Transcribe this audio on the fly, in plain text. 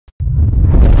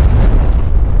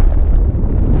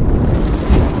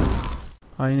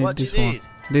I need What do this you one. need?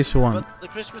 This one. What, the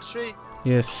Christmas tree?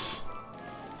 Yes.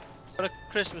 Got a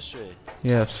Christmas tree.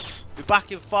 Yes. Be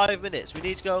back in 5 minutes. We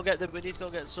need to go and get the. We need to go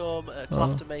and get some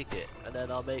cloth Oh. to make it, and then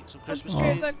I'll make some Christmas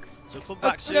Okay. trees. So come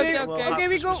back soon. Okay, and we'll okay. have Okay,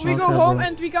 we go Christmas Okay, home bro.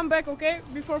 and we come back, okay?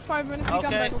 Before 5 minutes we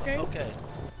come back, okay? Okay.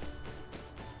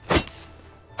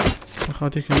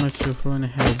 اخواتي كما تشوفون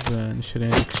حاب نشري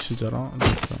هذيك الشجرة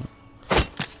دونك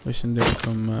باش ندير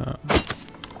لكم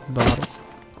دار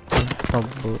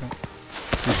نحطب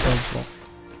نحطب.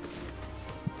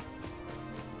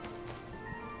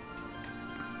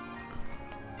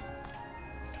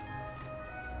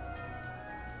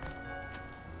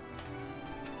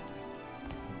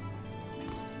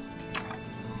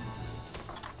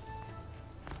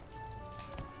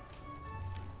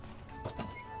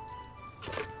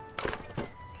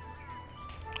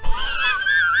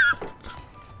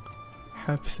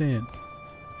 حابسين.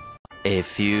 A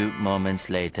few moments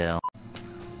later.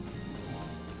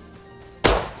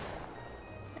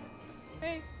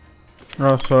 Hey.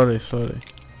 Oh, sorry.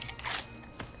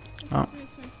 Oh.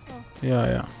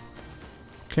 Yeah.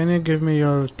 Can you give me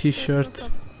your t-shirt?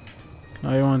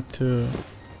 I want to.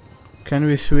 Can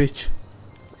we switch?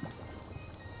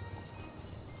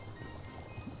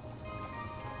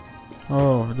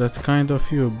 Oh, that's kind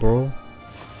of you, bro.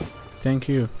 Thank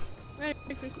you. Merry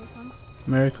Christmas, man.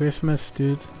 Merry Christmas,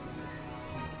 dude.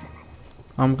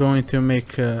 I'm going to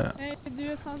make Hey, do you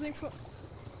have something for...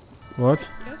 what?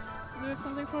 Yes? Do you have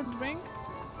something for drink?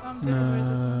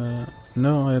 Decorated.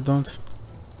 No, I don't.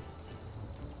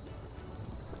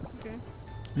 Okay.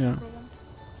 Yeah. No problem.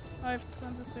 I have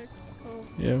 26. Oh,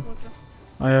 Yeah. water.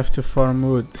 I have to farm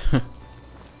wood.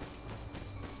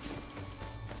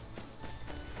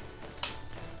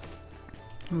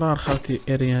 الله رخاتي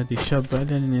اريا هادي شابة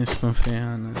على اللي نسكن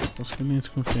فيها انا باسكو اللي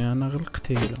نسكن فيها انا غير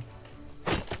قتيلة.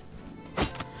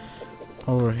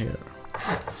 Over here.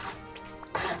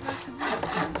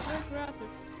 Very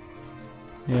creative.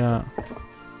 Yeah.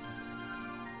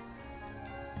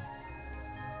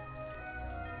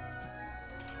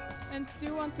 And do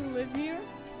you want to live here?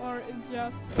 Or it's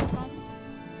just fun?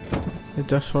 It's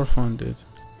just for fun, dude.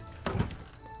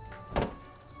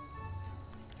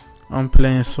 I'm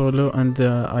playing solo and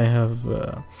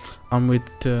I'm with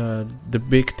the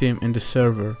big team in the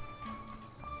server.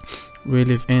 We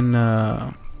live in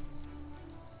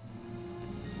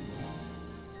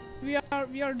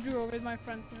We are duo with my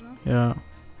friends, you know? yeah.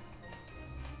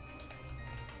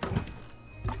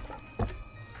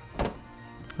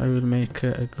 I will make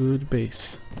a good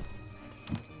base.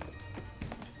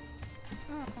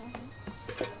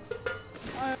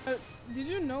 Did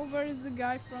you know where is the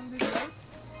guy from this place?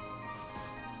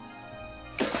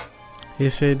 He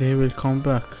said he will come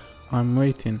back. I'm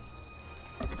waiting.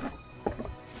 Oh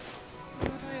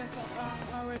yes,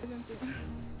 I'm waiting too.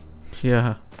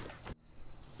 Yeah.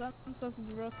 Santa's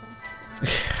Grotto.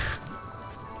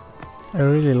 I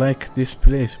really like this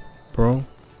place, bro.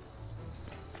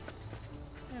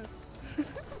 Yes.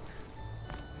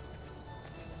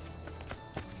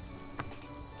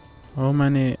 How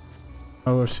many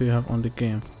hours do you have on the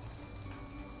game?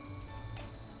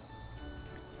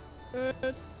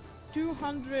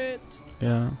 200.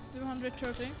 Yeah.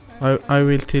 230. I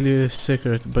will tell you a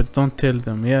secret, but don't tell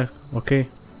them, yeah? Okay?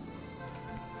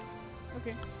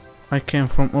 Okay. I came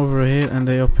from over here and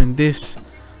I open this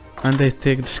and I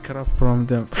take the scrap from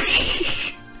them.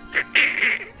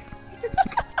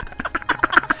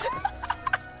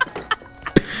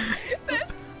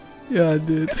 Yeah,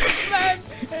 dude. Man,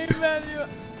 hey man,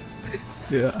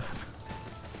 you. Yeah.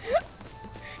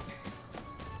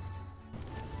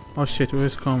 Oh shit, who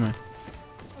is coming?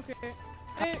 Okay.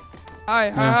 Hey. Hi.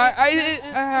 It's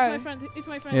my friend. It's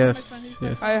my friend. Yes, It's my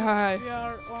friend. yes. Hi. We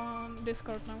are on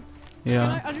Discord now.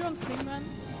 Yeah. Are you on Steam, man?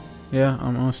 Yeah,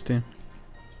 I'm on Steam.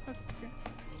 Okay.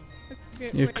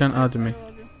 Okay. You wait, can I add me.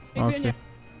 will add you. Okay.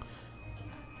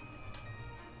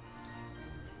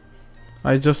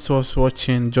 I just was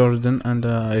watching Jordan and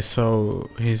I saw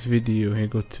his video. He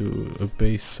got to a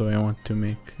base, so I want to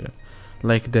make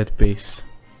like that base.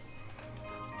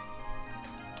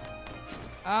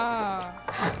 Ah.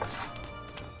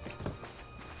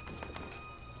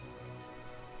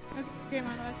 Okay,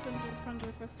 man, I send you a friend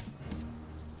request.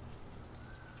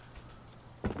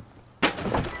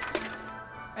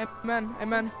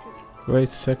 Amen. Wait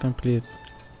a second, please.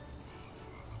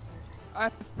 I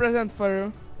have a present for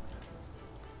you.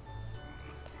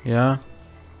 Yeah.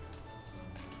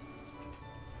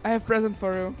 I have present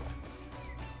for you.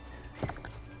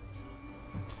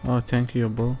 Oh, thank you,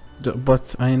 bro.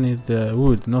 But I need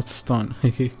wood, not stone.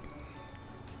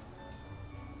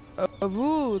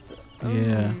 Wood.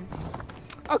 Yeah.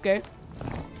 Okay.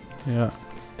 Yeah.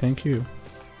 Thank you.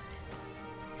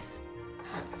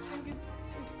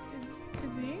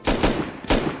 Is he?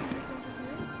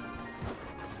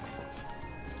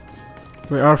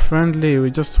 We are friendly.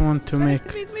 We just want to make.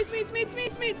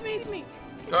 Meet.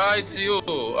 Ah, it's you.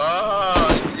 Ah,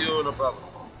 it's you. No problem.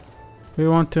 We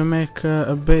want to make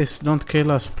a base. Don't kill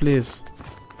us, please.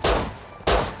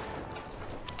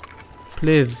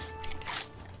 Please.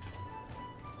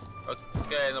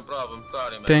 Okay, no problem.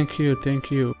 Sorry, man. Thank you.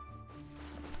 Thank you.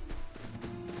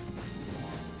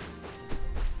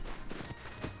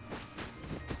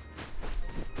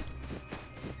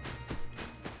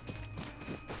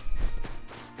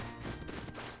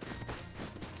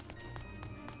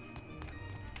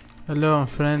 Hello, I'm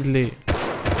friendly.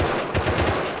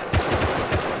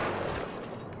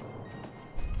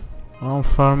 I'm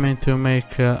farming to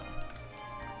make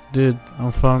dude,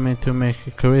 I'm farming to make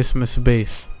a Christmas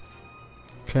base.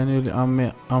 Can you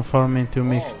I'm farming to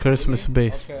make a Christmas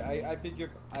base. Okay, I pick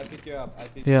you up.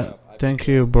 Yeah, thank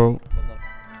you, bro.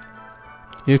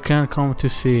 You can come to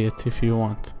see it if you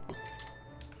want.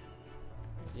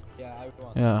 Yeah, I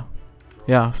want. Yeah.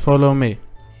 Yeah, follow me.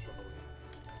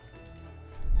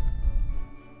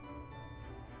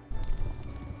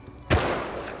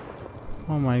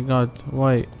 Oh my god,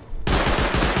 why?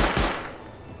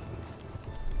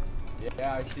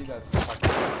 Yeah, I see that.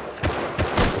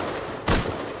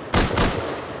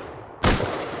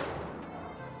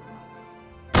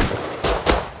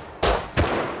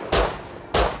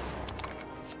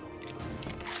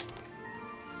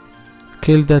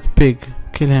 Kill that pig.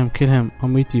 Kill him.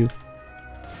 I'm with you.